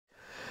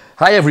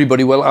Hi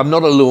everybody. Well, I'm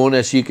not alone,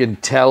 as you can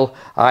tell.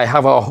 I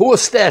have our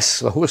hostess,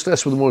 the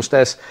hostess with the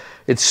mostess.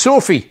 It's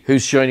Sophie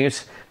who's joining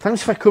us.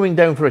 Thanks for coming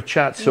down for a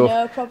chat, Sophie.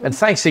 No problem. And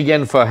thanks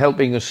again for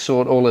helping us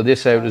sort all of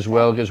this out as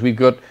well, because we've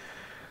got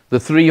the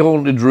 3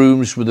 haunted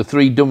rooms with the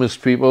 3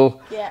 dumbest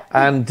people. Yeah.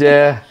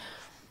 And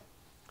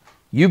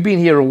you've been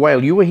here a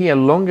while. You were here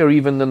longer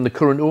even than the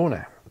current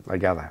owner, I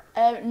gather.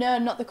 No,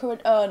 not the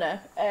current owner.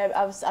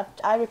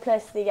 I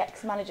replaced the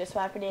ex-manager, so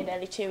I've been here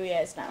nearly 2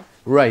 years now.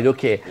 Right,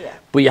 okay. Yeah.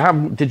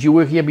 But did you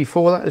work here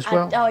before that as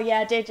well? Oh yeah,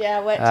 I did. Yeah,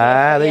 I worked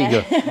here. There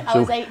you go. I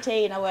was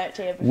 18. I worked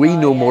here before. We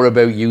know more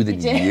about you than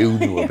you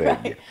know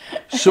about you.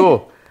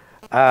 So,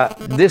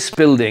 this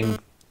building,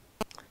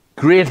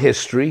 great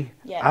history.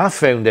 Yeah. I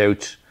found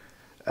out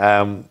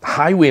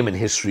highwayman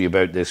history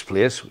about this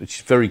place,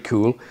 which is very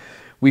cool.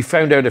 We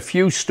found out a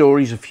few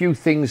stories, a few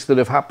things that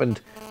have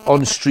happened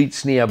on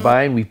streets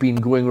nearby, and we've been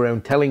going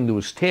around telling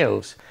those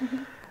tales.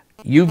 Mm-hmm.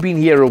 You've been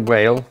here a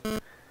while.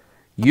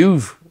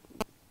 You've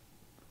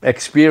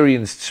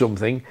experienced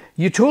something.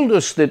 You told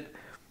us that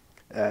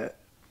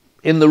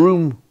in the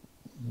room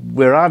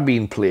where I've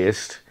been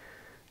placed,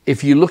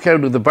 if you look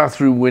out of the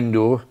bathroom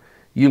window,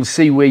 you'll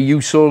see where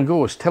you saw a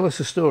ghost. Tell us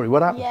a story.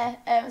 What happened?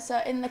 Yeah,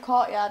 so in the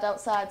courtyard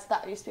outside, so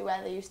that used to be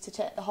where they used to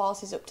take the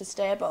horses up to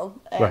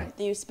stable. Right.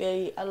 There used to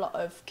be a lot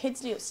of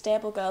kids,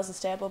 stable girls and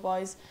stable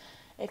boys.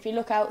 If you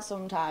look out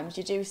sometimes,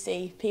 you do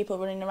see people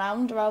running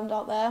around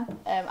out there.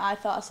 I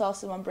thought I saw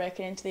someone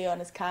breaking into the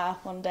owner's car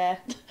one day.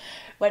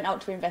 Went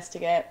out to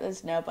investigate.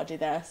 There's nobody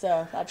there.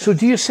 So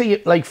do you see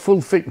it like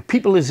full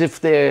people as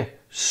if they're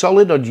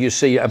solid, or do you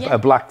see a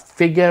black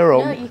figure?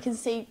 Or no, you can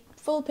see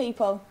full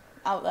people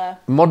out there.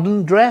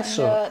 Modern dress?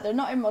 No, or? they're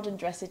not in modern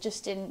dresses,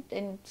 just in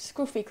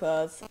scruffy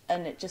clothes,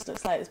 and it just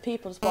looks like there's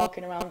people just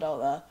walking around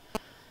out there.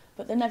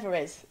 But there never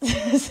is,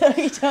 so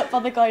you don't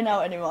bother going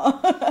out anymore.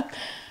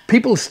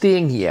 People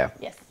staying here.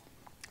 Yes.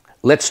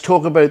 Let's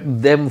talk about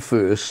them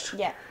first.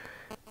 Yeah.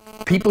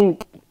 People,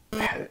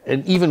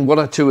 and even 1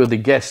 or 2 of the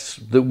guests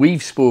that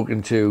we've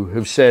spoken to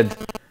have said,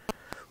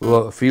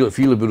 well, I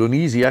feel a bit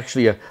uneasy.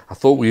 Actually, I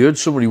thought we heard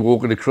somebody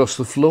walking across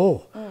the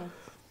floor. Mm.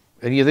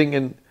 And you're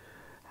thinking,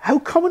 how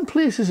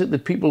commonplace is it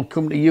that people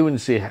come to you and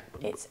say,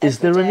 is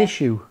there an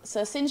issue?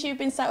 So since you've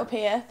been sat up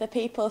here, the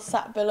people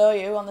sat below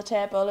you on the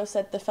table have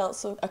said they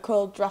felt a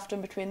cold draft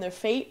in between their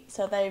feet,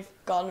 so they've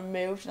gone and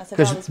moved. And I said,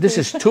 because this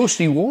is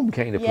toasty warm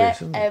kind of place,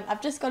 isn't it?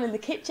 I've just gone in the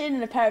kitchen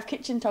and a pair of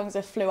kitchen tongs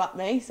have flew at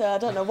me, so I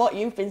don't know what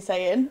you've been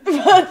saying,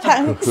 but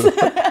thanks.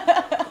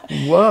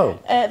 Wow.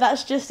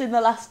 That's just in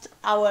the last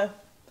hour.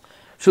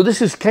 So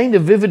this is kind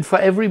of vivid for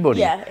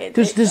everybody. Yeah.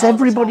 Does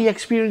everybody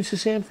experience the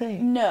same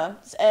thing? No.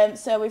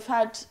 So we've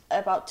had,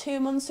 about 2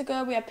 months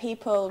ago, we had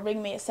people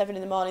ring me at 7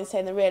 in the morning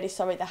saying they're really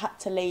sorry they had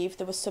to leave.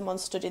 There was someone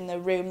stood in their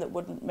room that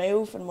wouldn't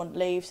move and wouldn't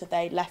leave, so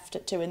they left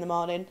at 2 in the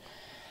morning.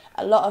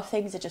 A lot of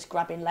things are just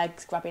grabbing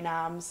legs, grabbing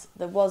arms.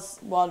 There was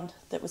one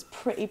that was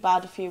pretty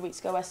bad a few weeks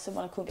ago where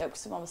someone couldn't get up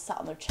because someone was sat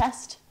on their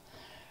chest,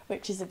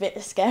 which is a bit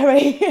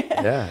scary.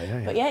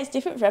 Yeah. But yeah, it's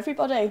different for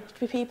everybody.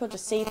 People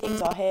just see things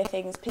or hear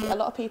things. A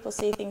lot of people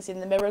see things in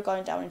the mirror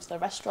going down into the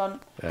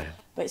restaurant. Yeah.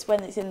 But it's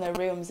when it's in their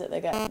rooms that they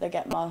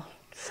get more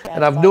scared.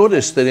 And I've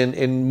noticed that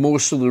in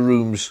most of the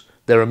rooms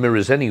there are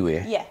mirrors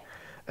anyway. Yeah.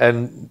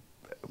 And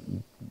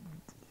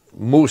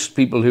most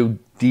people who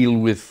deal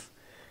with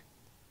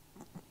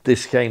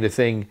this kind of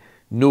thing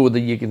know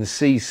that you can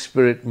see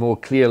spirit more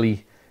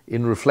clearly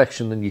in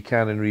reflection than you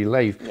can in real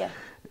life. Yeah.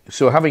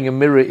 So having a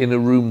mirror in a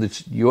room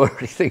that you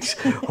already think's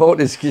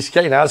hot is just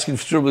kind of asking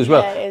for trouble as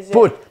well. Yeah, it is,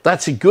 but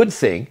that's a good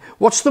thing.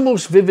 What's the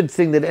most vivid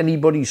thing that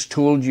anybody's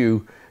told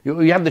you?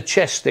 You had the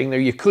chest thing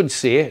there. You could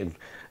say,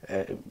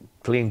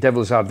 playing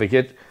devil's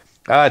advocate,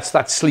 it's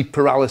that sleep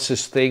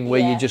paralysis thing where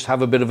you just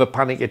have a bit of a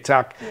panic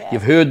attack. Yeah.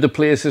 You've heard the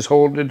place is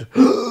haunted.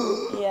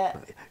 Yeah.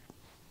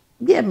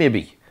 Yeah,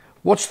 maybe.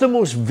 What's the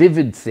most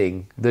vivid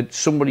thing that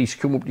somebody's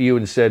come up to you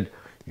and said,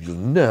 you'll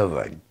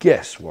never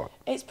guess what?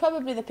 It's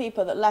probably the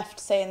people that left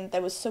saying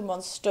there was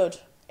someone stood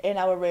in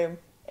our room,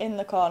 in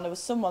the corner. There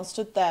was someone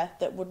stood there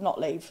that would not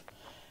leave.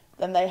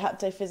 Then they had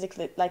to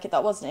physically, like,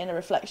 that wasn't in a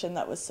reflection,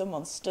 that was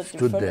someone stood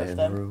in front of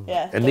them. Room.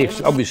 Yeah, and they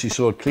obviously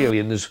saw it clearly,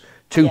 and there's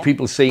 2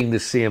 people saying the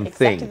same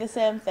thing. Exactly the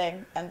same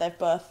thing, and they've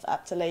both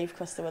had to leave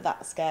because they were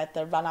that scared.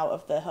 They ran out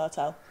of the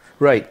hotel.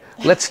 Right.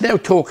 Let's now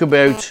talk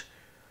about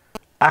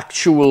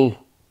actual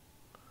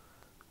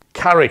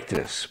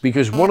characters,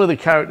 because one of the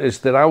characters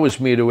that I was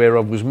made aware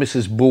of was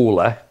Mrs.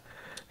 Bowler,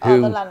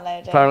 who the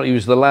landlady. Apparently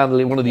was the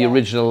landlady, one of the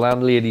original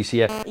landladies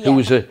here,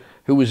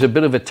 who was a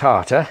bit of a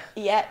tartar.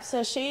 Yeah,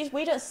 so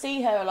we don't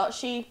see her a lot.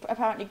 She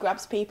apparently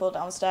grabs people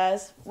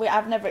downstairs.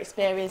 I've never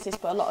experienced this,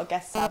 but a lot of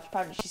guests have.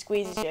 Apparently she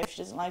squeezes you if she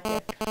doesn't like you.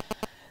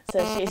 So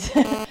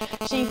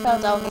she fell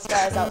down the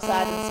stairs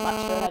outside and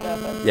smashed her head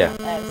open. Yeah.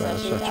 So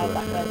she died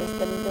back there.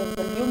 There's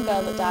the young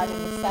girl that died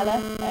in the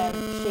cellar.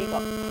 She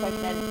got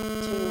pregnant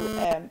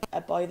to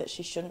a boy that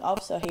she shouldn't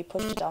have, so he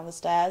pushed her down the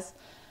stairs.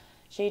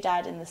 She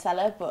died in the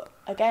cellar, but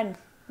again,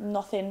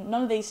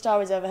 none of these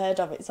stories I've ever heard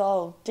of. It's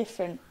all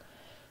different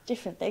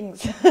different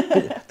things.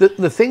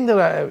 The thing that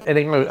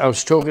I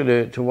was talking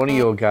to one of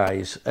your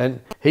guys,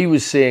 and he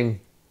was saying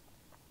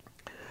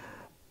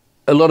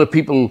a lot of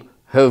people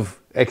have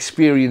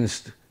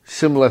experienced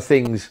similar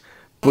things,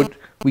 but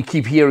we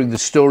keep hearing the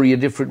story a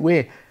different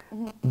way.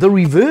 The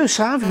reverse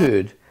I've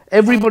heard.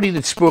 Everybody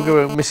that spoke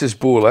about Mrs.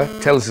 Bowler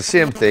tells the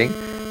same thing.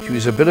 She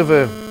was a bit of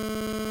a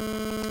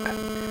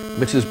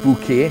Mrs.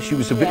 Bouquet. She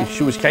was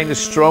she was kind of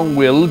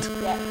strong-willed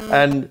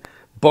and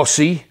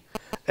bossy.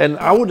 And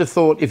I would have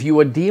thought if you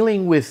were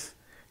dealing with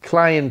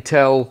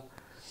clientele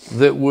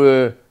that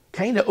were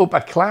kind of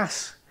upper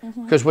class,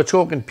 because we're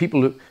talking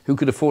people who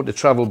could afford to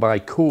travel by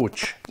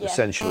coach,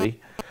 essentially,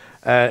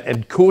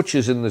 and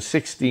coaches in the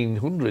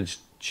 1600s,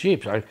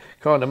 cheap. I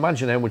can't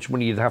imagine how much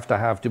money you'd have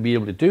to be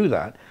able to do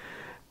that.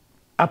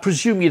 I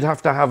presume you'd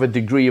have to have a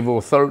degree of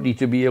authority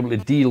to be able to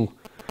deal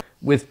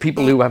with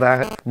people who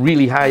had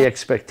really high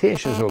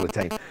expectations all the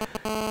time.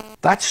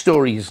 That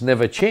story has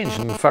never changed,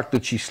 and the fact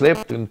that she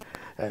slept, and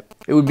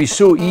it would be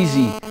so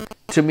easy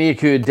to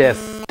make her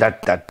death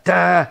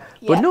da-da-da,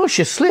 but no,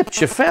 she slipped,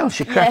 she fell,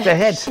 she cracked her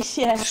head.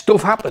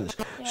 Stuff happens.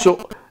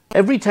 So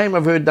every time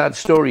I've heard that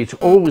story, it's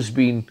always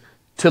been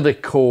to the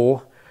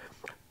core.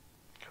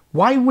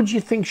 Why would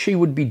you think she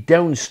would be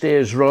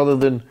downstairs rather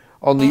than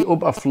on the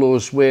upper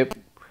floors where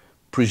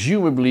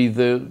presumably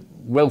the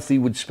wealthy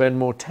would spend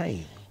more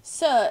time?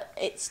 So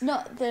it's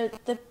not the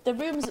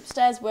rooms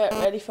upstairs weren't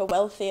really for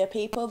wealthier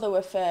people. They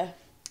were for,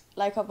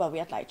 like, well, we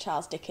had like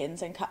Charles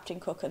Dickens and Captain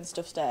Cook and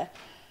stuff there,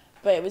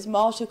 but it was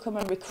more to come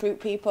and recruit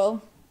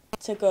people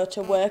to go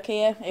to work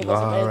here. It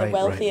wasn't really the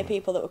wealthier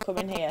people that were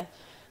coming here.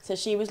 So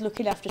she was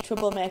looking after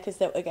troublemakers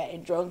that were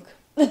getting drunk.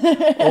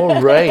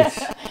 All right,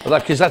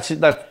 because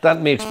that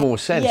makes more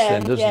sense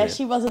then, doesn't it? Yeah,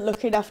 she wasn't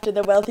looking after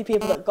the wealthy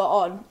people that got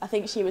on. I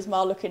think she was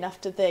more looking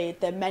after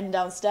the men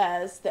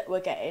downstairs that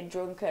were getting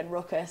drunk and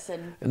ruckus.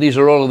 And these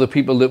are all of the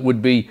people that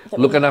would be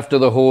looking after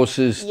the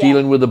horses,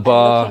 dealing with the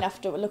bar.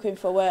 Looking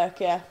for work,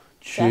 yeah.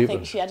 So I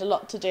think she had a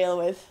lot to deal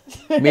with.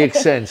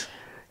 Makes sense.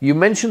 You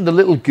mentioned the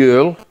little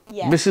girl,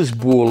 Mrs.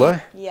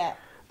 Bowler. Yeah.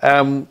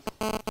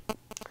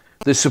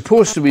 There's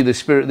supposed to be the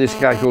spirit of this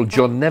guy called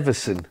John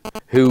Neverson,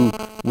 who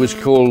was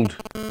called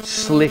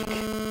Slick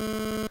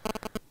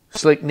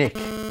Nick.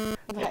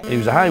 Right. He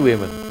was a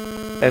highwayman,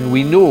 and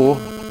we know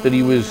that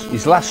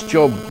his last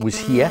job was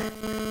here.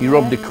 He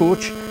robbed a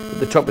coach at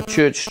the top of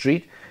Church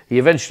Street. He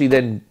eventually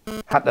then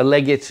had to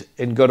leg it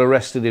and got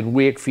arrested in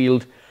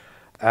Wakefield.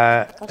 He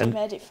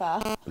made it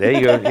far. There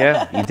you go.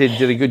 Yeah, he did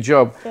a good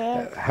job.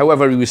 Yeah.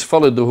 However, he was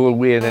followed the whole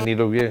way, and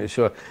then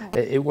so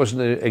it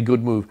wasn't a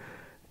good move.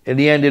 And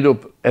he ended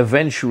up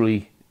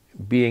eventually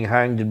being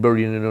hanged and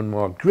buried in an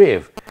unmarked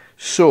grave.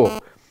 So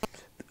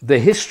the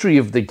history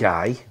of the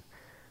guy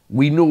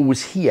we know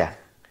was here,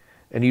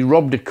 and he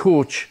robbed a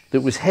coach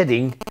that was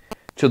heading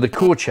to the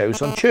coach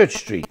house on Church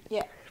Street.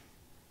 Yeah.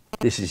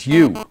 This is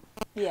you.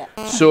 Yeah.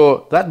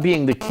 So that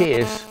being the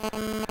case,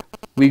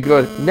 we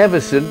got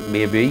Neverson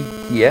maybe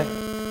here,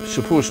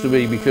 supposed to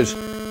be, because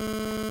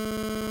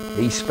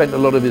he spent a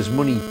lot of his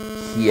money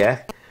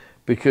here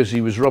because he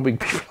was robbing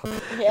people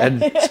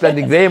and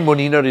spending their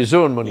money, not his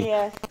own money.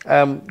 Yeah.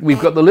 We've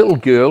got the little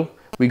girl,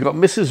 we've got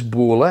Mrs.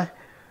 Bowler.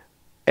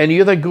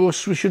 Any other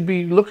ghosts we should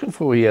be looking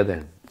for here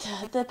then?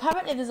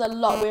 Apparently there's a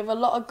lot. We have a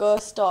lot of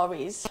ghost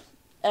stories.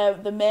 They're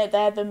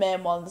the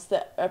main ones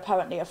that are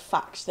apparently a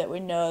fact that we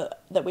know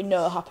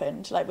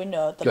happened. Like, we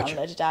know the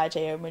landlady died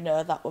here, and we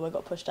know that woman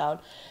got pushed down.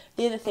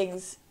 The other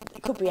things,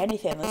 it could be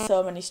anything. There's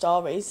so many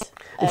stories.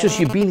 It's just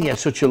you've been here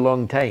such a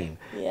long time.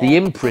 Yeah. The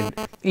imprint,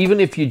 even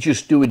if you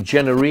just do it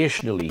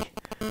generationally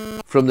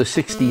from the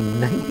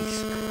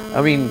 1690s,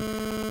 I mean,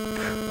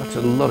 that's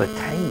a lot of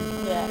time.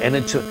 Yeah.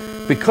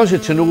 And because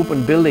it's an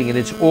open building and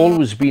it's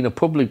always been a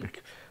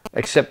public,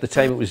 except the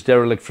time it was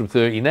derelict from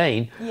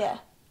 39. Yeah.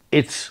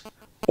 It's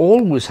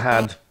always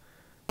had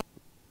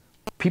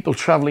people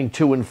travelling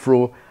to and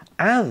fro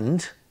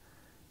and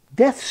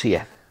deaths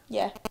here.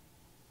 Yeah.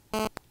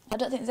 I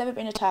don't think there's ever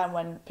been a time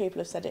when people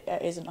have said it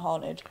isn't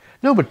haunted.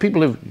 No, but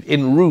people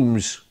in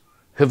rooms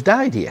have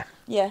died here.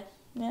 Yeah,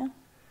 yeah.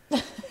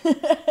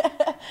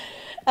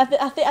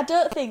 I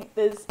don't think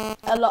there's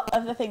a lot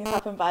of the things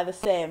happen by the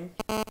same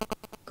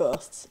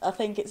ghosts. I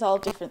think it's all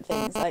different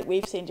things. Like,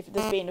 we've seen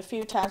there's been a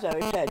few times where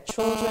we've heard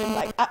children,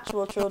 like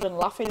actual children,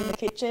 laughing in the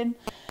kitchen.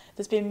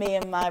 There's been me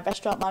and my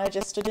restaurant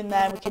manager stood in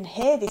there, and we can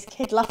hear this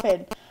kid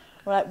laughing.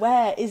 We're like,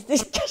 where is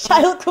this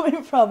child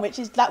coming from?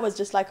 That was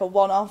just like a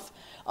one-off.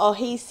 Or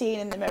he's seen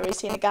in the mirror, he's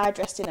seen a guy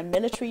dressed in a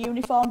military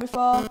uniform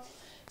before.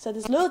 So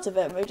there's loads of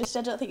them. I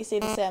don't think you see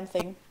the same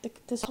thing.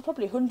 There's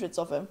probably hundreds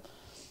of them.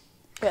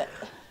 But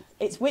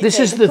it's Whitby. This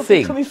is the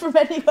thing. Coming from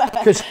anywhere.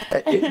 Because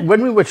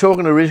when we were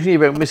talking originally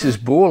about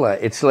Mrs. Bowler,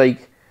 it's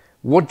like,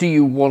 what do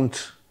you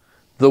want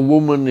the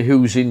woman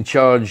who's in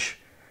charge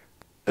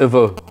of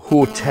a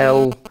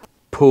hotel,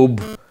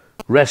 pub,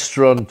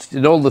 restaurant,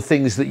 and all the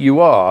things that you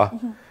are?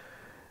 Mm-hmm.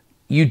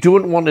 You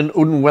don't want an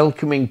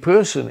unwelcoming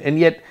person, and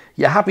yet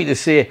you're happy to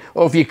say,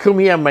 oh, if you come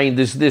here, mind,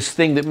 there's this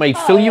thing that might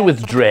fill you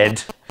with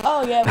dread.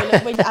 Oh yeah,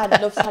 I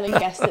love telling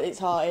guests that it's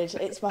haunted.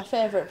 It's my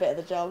favourite bit of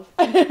the job.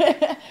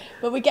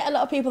 But we get a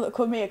lot of people that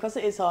come here because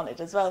it is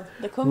haunted as well.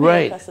 They come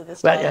here because of the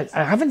stories.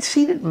 I haven't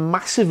seen it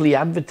massively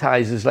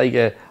advertised as like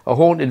a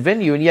haunted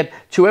venue, and yet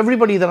to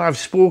everybody that I've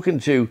spoken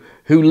to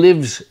who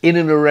lives in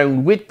and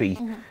around Whitby,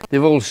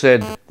 they've all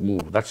said, "Oh,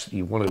 that's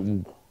you want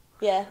to."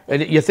 Yeah.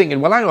 And you're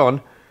thinking, well, hang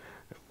on,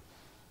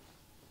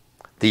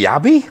 the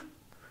Abbey,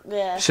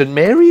 St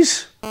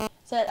Mary's.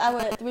 So a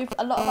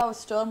lot of our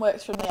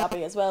stoneworks from the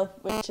Abbey as well,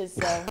 which is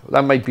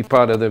that might be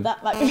part of the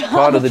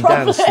the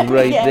dance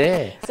right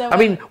there. So, I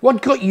mean,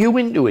 what got you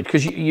into it?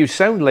 Because you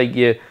sound like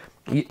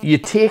you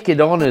take it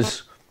on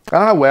as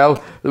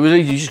well.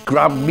 You just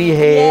grabbed me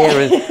hair,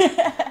 and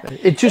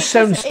it just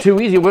sounds too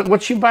easy.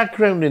 What's your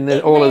background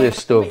in all of this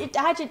stuff?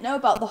 I didn't know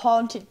about the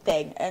haunted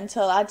thing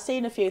until I'd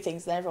seen a few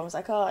things, and everyone was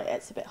like, "Oh, yeah,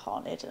 it's a bit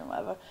haunted and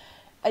whatever."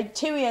 And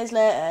 2 years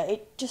later,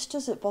 it just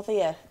doesn't bother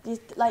you.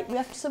 Like, we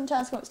have to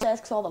sometimes go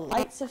upstairs because all the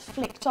lights have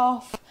flicked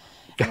off.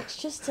 And it's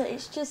just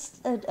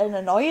an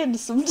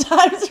annoyance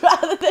sometimes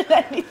rather than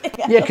anything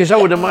else. Yeah, because I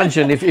would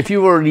imagine if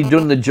you've already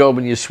done the job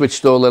and you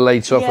switched all the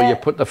lights off or you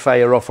put the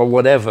fire off or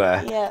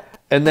whatever,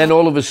 and then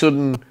all of a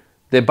sudden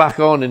they're back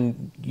on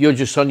and you're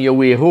just on your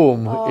way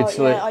home. It's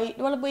like...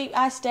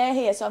 I stay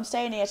here, so I'm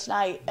staying here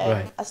tonight.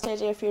 I stayed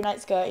here a few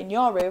nights ago in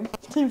your room,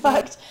 in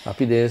fact.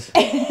 Happy days.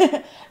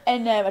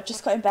 And I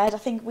just got in bed. I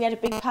think we had a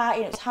big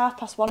party and it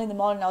was 1:30 in the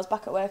morning. I was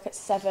back at work at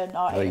 7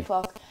 or 8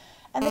 o'clock.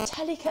 And the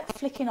telly kept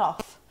flicking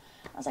off.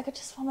 I was like, I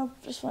just want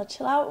to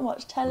chill out and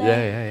watch telly.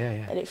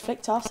 Yeah. And it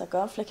flicked off, so I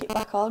go and flick it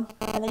back on.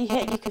 And then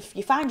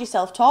you find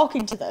yourself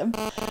talking to them.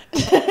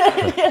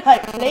 You're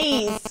like,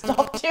 please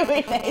stop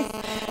doing this.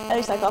 And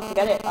it's like, oh,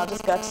 forget it, I'll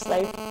just go to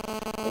sleep.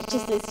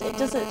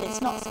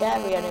 It's not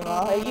scary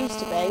anymore. It used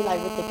to be,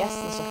 like with the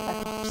guests and stuff, like,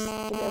 oh, just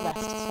give it a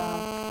rest, it's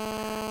fine.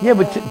 Yeah,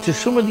 but to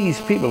some of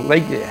these people,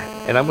 like,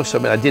 and I must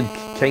admit, I did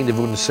kind of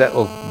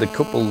unsettle the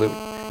couple that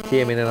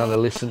came in and had a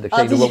listen to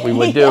kind of what we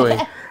were doing.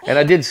 And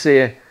I did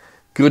say,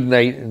 good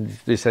night, and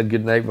they said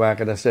good night back,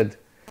 and I said,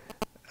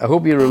 I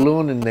hope you're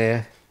alone in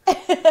there.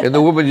 And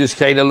the woman just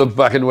kind of looked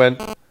back and went,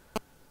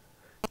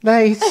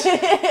 night.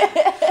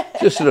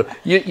 Just sort of,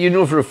 you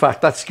know for a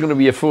fact that's going to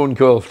be a phone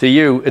call to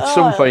you at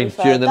some point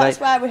during the night. That's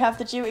why we have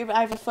the duty.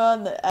 I have a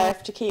phone that I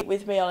have to keep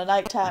with me on a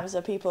night time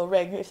so people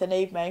ring if they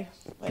need me.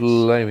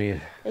 Blimey.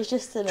 It's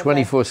just a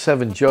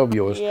 24/7 job,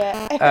 yours.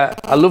 Yeah.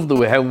 I love the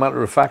way how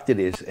matter of fact it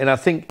is, and I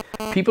think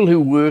people who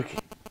work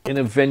in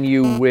a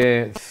venue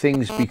where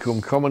things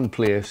become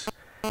commonplace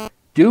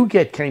do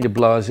get kind of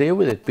blasé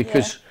with it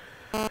because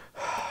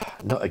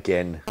not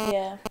again.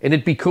 Yeah. And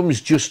it becomes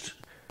just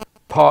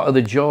part of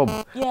the job.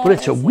 Yeah, but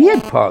it's a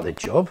weird part of the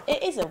job.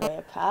 It is a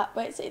weird part,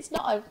 but it's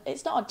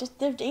not just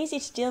they're easy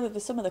to deal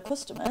with some of the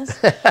customers.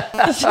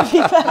 To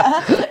be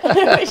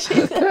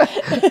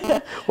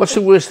fair. What's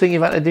the worst thing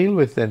you've had to deal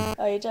with then?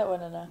 Oh, you don't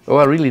want to know. Oh,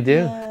 I really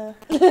do.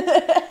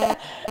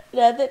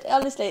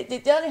 Honestly,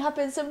 it only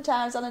happens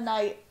sometimes on a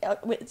night.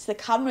 It's the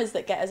cameras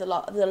that get us a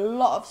lot. There's a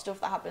lot of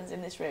stuff that happens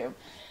in this room.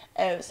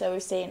 So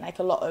we've seen like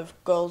a lot of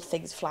gold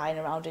things flying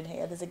around in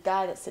here. There's a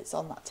guy that sits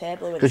on that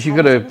table. Because you've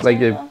got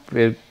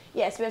a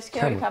yes, we have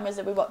security cameras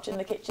that we watch in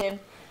the kitchen.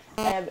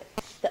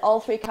 All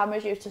 3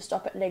 cameras used to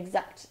stop at an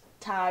exact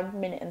time,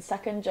 minute and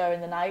second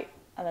during the night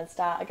and then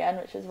start again,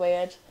 which is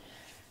weird.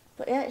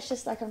 But yeah, it's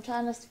just like I'm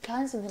trying to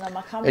find something on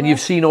my camera. And you've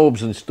seen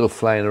orbs and stuff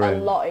flying around? A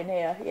lot in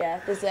here,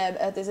 yeah.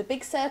 There's a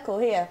big circle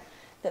here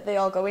that they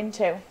all go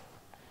into.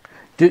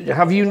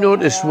 Have you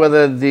noticed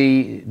whether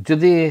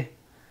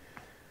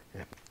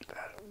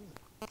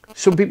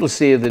some people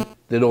say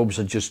that orbs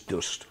are just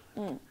dust.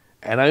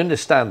 And I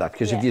understand that,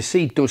 because if you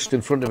see dust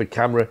in front of a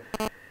camera,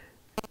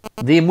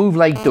 they move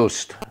like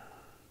dust.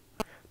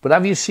 But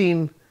have you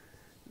seen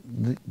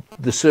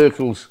the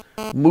circles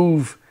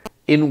move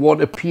in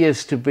what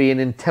appears to be an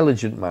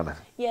intelligent manner?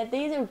 Yeah,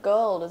 these are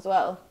gold as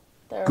well.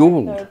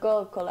 Gold? They're a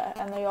gold colour,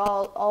 and they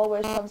all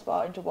always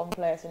transport into one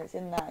place, and it's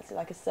in there. It's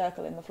like a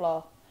circle in the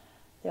floor.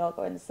 They all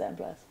go in the same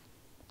place.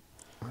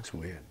 That's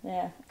weird.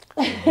 Yeah.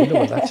 I wonder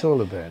what that's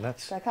all about.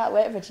 I can't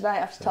wait for tonight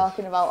after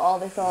talking about all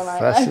this all night.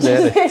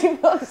 Fascinating.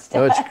 No,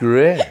 it's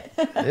great.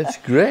 It's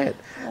great.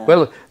 Yeah.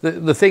 Well,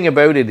 the thing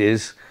about it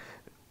is,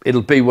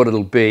 it'll be what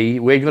it'll be.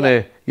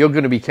 You're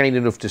gonna be kind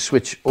enough to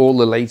switch all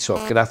the lights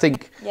off, and I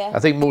think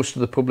most of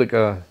the public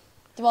are.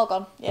 They're all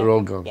gone. Yeah. They're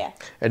all gone. Yeah.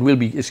 And we'll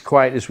be as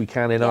quiet as we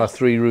can in our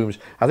 3 rooms.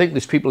 I think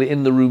there's people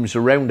in the rooms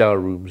around our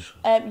rooms.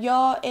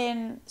 You're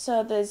in.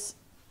 So there's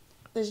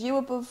you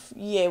above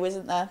you,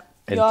 isn't there?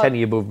 And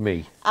Kenny above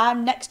me.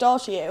 I'm next door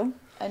to you,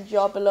 and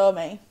you're below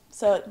me.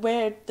 So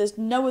there's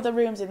no other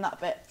rooms in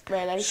that bit,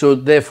 really. So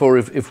therefore,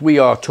 if we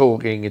are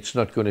talking, it's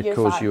not going to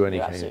cause you any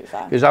kind of... Absolutely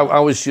fine. Because I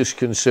was just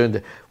concerned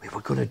that we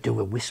were going to do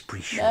a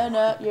whispery show.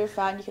 No, you're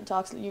fine. You can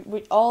talk.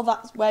 All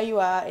that's where you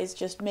are is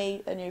just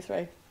me and you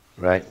 3.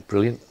 Right,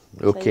 brilliant.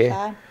 Okay.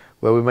 So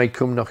well, we might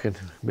come knocking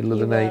middle of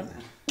the night.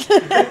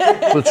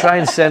 We'll try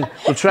and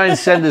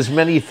send as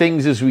many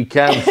things as we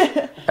can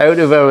Out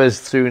of hours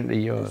through into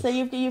yours. So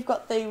you've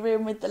got the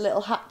room with the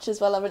little hatch as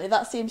well, haven't you?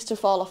 That seems to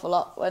fall off a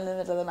lot when in the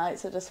middle of the night,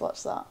 so just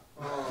watch that.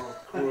 Oh,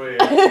 great.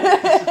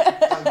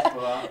 Thanks for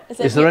that.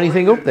 Is there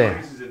anything up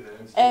there?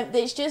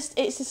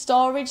 It's a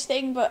storage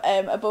thing, but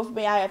above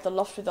me I have the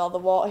loft with all the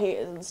water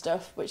heaters and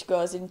stuff, which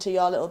goes into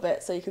your little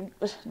bit, so you can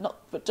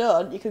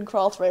you can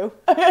crawl through.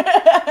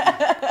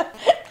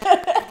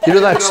 You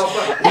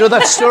know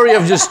that story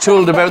I've just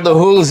told about the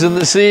holes in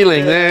the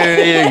ceiling?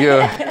 There you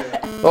go.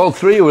 All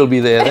three will be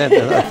there then.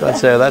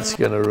 That's how that's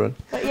going to run.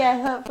 But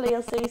yeah, hopefully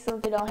you'll see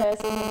something or hear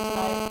something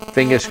tonight.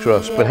 Fingers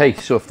crossed. Yeah. But hey,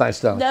 so thanks,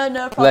 darling. No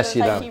problem. Bless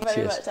you, Thank you very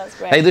Cheers. much. That's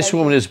great. Hey, this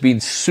woman has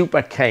been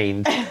super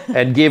kind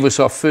and gave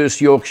us our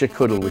first Yorkshire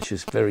cuddle, which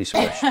is very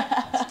special.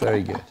 It's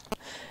very good.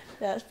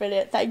 That's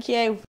brilliant. Thank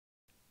you.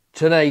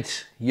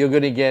 Tonight, you're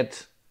going to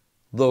get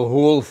the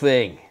whole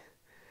thing.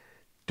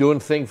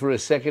 Don't think for a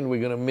second we're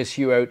going to miss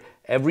you out.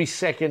 Every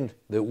second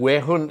that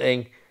we're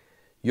hunting,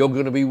 you're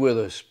going to be with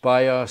us,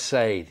 by our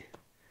side.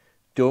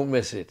 Don't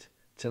miss it.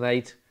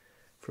 Tonight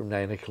from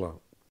 9 o'clock.